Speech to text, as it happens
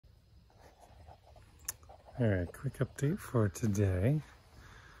All right, quick update for today.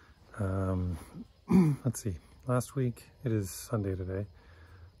 Let's see. Last week, it is Sunday today.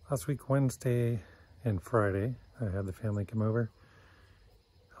 Last week, Wednesday and Friday, I had the family come over,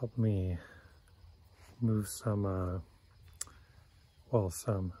 help me move a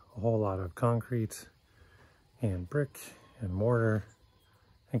whole lot of concrete and brick and mortar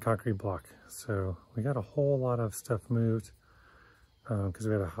and concrete block. So we got a whole lot of stuff moved because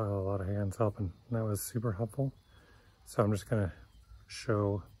we had a lot of hands helping, and that was super helpful. So I'm just gonna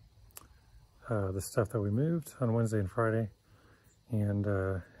show the stuff that we moved on Wednesday and Friday, and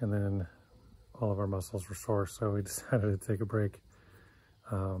then all of our muscles were sore, so we decided to take a break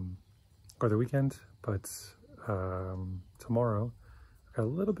for the weekend. But tomorrow I've got a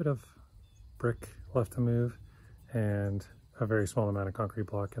little bit of brick left to move and a very small amount of concrete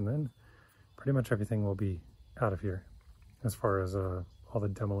block, and then pretty much everything will be out of here as far as all the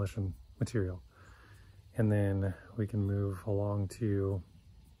demolition material. And then we can move along to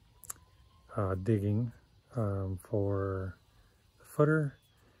digging for the footer,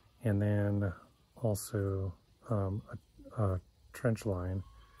 and then also a trench line,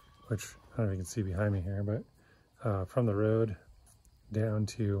 which I don't know if you can see behind me here, but from the road down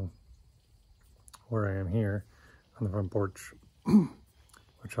to where I am here on the front porch,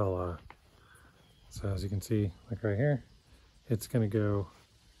 which I'll, so as you can see, like right here, it's gonna go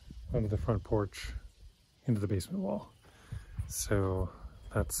onto the front porch into the basement wall. So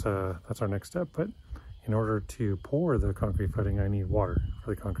that's our next step. But in order to pour the concrete footing, I need water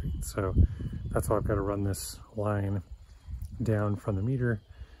for the concrete. So that's why I've got to run this line down from the meter,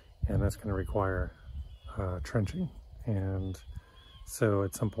 and that's going to require trenching. And so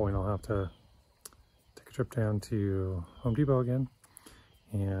at some point I'll have to take a trip down to Home Depot again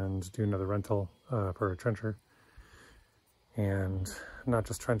and do another rental for a trencher, and not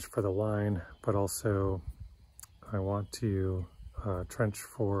just trench for the line, but also I want to trench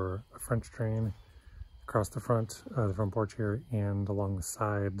for a French drain across the front porch here and along the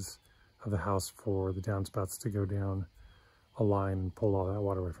sides of the house for the downspouts to go down a line and pull all that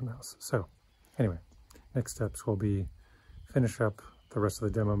water away from the house. So anyway, next steps will be finish up the rest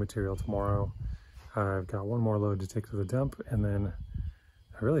of the demo material tomorrow. I've got one more load to take to the dump, and then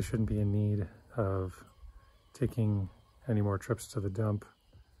I really shouldn't be in need of taking any more trips to the dump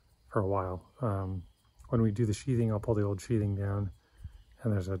for a while. When we do the sheathing, I'll pull the old sheathing down,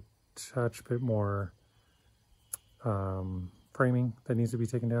 and there's a touch bit more framing that needs to be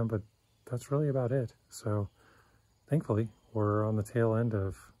taken down, but that's really about it. So thankfully, we're on the tail end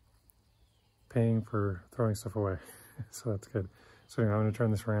of paying for throwing stuff away. So that's good. So anyway, I'm going to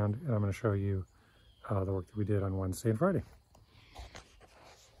turn this around, and I'm going to show you the work that we did on Wednesday and Friday.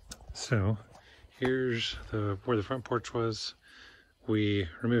 So here's where the front porch was. We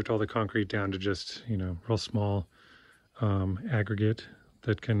removed all the concrete down to just, real small aggregate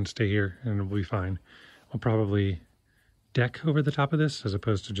that can stay here, and it'll be fine. We'll probably deck over the top of this as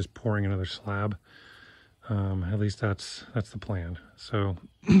opposed to just pouring another slab. At least that's the plan. So,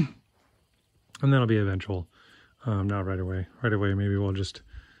 and that'll be eventual, not right away. Right away, maybe we'll just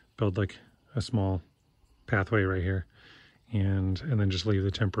build like a small pathway right here, and then just leave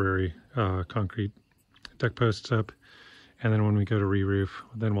the temporary concrete deck posts up. And then when we go to re-roof,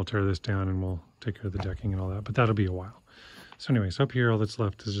 then we'll tear this down and we'll take care of the decking and all that, but that'll be a while. So anyways, up here, all that's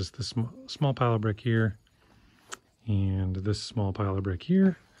left is just this small pile of brick here, and this small pile of brick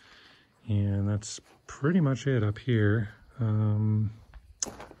here, and that's pretty much it up here. I'll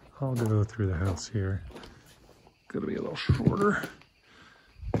go through the house here. Gonna be a little shorter,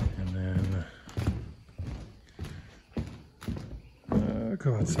 and then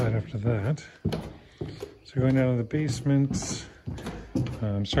go outside after that. So going down to the basement.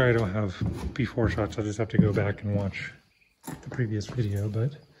 I'm sorry I don't have before shots. I'll just have to go back and watch the previous video,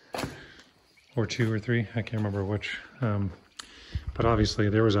 or 2 or 3, I can't remember which. But obviously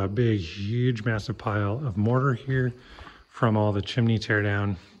there was a big, huge, massive pile of mortar here from all the chimney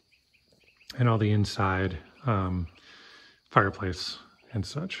teardown and all the inside fireplace and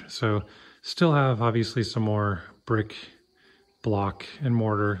such. So still have obviously some more brick, block, and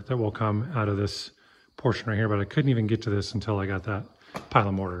mortar that will come out of this portion right here, but I couldn't even get to this until I got that pile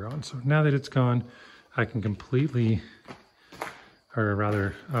of mortar on. So now that it's gone, I can completely, or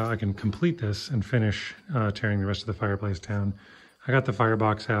rather, I can complete this and finish tearing the rest of the fireplace down. I got the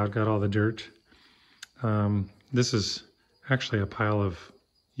firebox out, got all the dirt. This is actually a pile of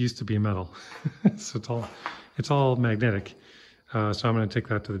used to be metal. So it's all magnetic. So I'm going to take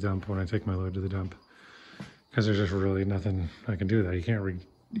that to the dump when I take my load to the dump, because there's just really nothing I can do with that. You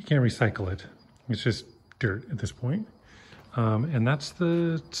can't recycle it. It's just dirt at this point. And that's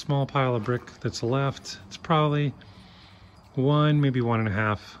the small pile of brick that's left. It's probably one, maybe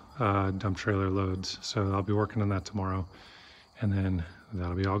 1.5 dump trailer loads. So I'll be working on that tomorrow, and then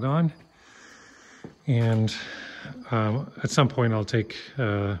that'll be all gone. And at some point I'll take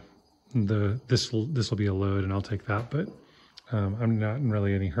this will be a load, and I'll take that, but I'm not in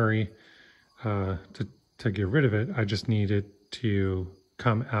really any hurry to get rid of it. I just need it to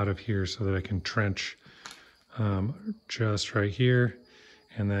come out of here so that I can trench just right here,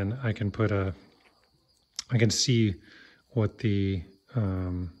 and then I can put I can see what the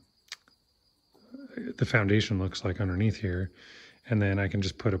foundation looks like underneath here, and then I can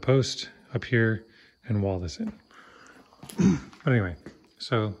just put a post up here and wall this in. But anyway,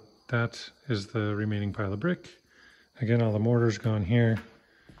 so that is the remaining pile of brick. Again, all the mortar's gone here.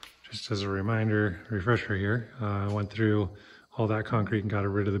 Just as a reminder, refresher here, I went through all that concrete and got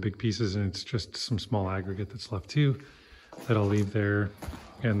rid of the big pieces, and it's just some small aggregate that's left too that I'll leave there.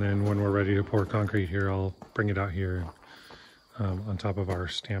 And then when we're ready to pour concrete here, I'll bring it out here on top of our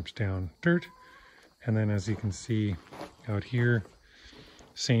stamped down dirt. And then as you can see out here,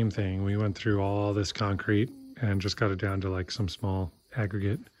 same thing. We went through all this concrete and just got it down to like some small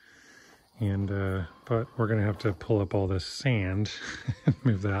aggregate. And but we're gonna have to pull up all this sand and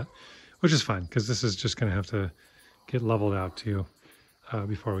move that, which is fine because this is just gonna have to get leveled out too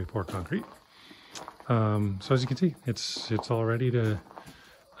before we pour concrete. So as you can see, it's all ready to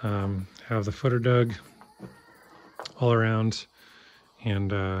have the footer dug all around, and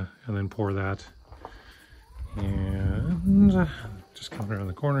then pour that. And just coming around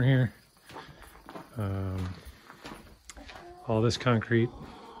the corner here, all this concrete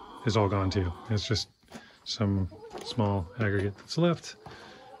is all gone too. It's just some small aggregate that's left,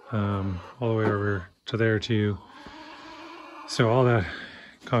 all the way over to there too. So all that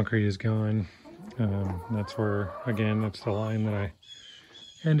concrete is gone. That's where, again, that's the line that I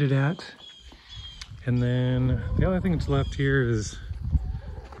ended at. And then the other thing that's left here is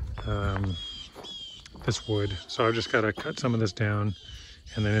this wood. So I've just got to cut some of this down,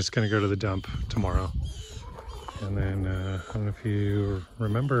 and then it's going to go to the dump tomorrow. And then I don't know if you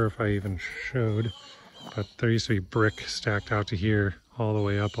remember, if I even showed, but there used to be brick stacked out to here all the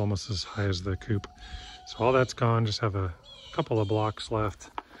way up, almost as high as the coop. So all that's gone. Just have a couple of blocks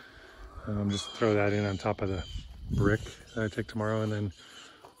left. Just throw that in on top of the brick that I take tomorrow, and then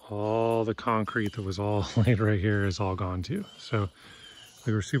all the concrete that was all laid right here is all gone too. So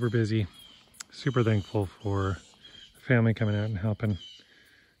we were super busy, super thankful for the family coming out and helping.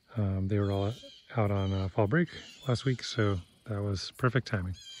 They were all out on fall break last week, so that was perfect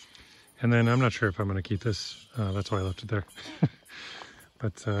timing. And then I'm not sure if I'm going to keep this. That's why I left it there.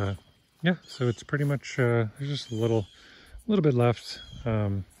 But yeah, so it's pretty much there's just a little bit left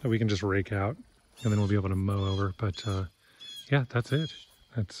that we can just rake out, and then we'll be able to mow over. But yeah, that's it.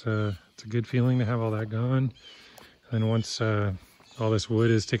 It's a good feeling to have all that gone. And then once all this wood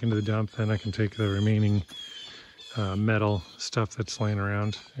is taken to the dump, then I can take the remaining metal stuff that's laying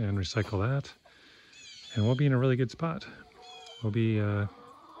around and recycle that. And we'll be in a really good spot. We'll be, this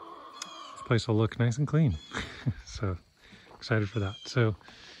place will look nice and clean. So excited for that. So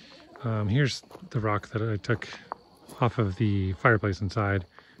here's the rock that I took off of the fireplace inside.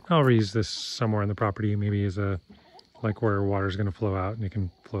 I'll reuse this somewhere on the property, maybe as a, like where water is going to flow out, and it can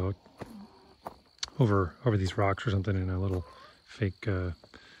flow over these rocks or something in a little fake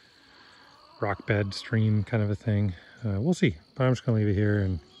rock bed stream kind of a thing. We'll see, but I'm just going to leave it here,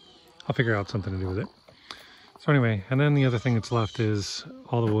 and I'll figure out something to do with it. So anyway, and then the other thing that's left is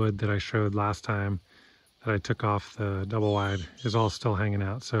all the wood that I showed last time that I took off the double wide is all still hanging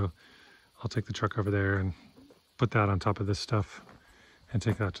out. So I'll take the truck over there and put that on top of this stuff and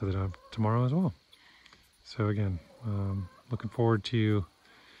take that to the dump tomorrow as well. So again, looking forward to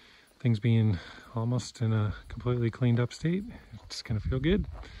things being almost in a completely cleaned up state. It's gonna feel good.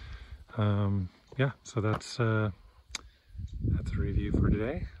 Yeah, so that's a review for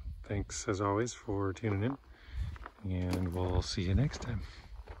today. Thanks as always for tuning in, and we'll see you next time.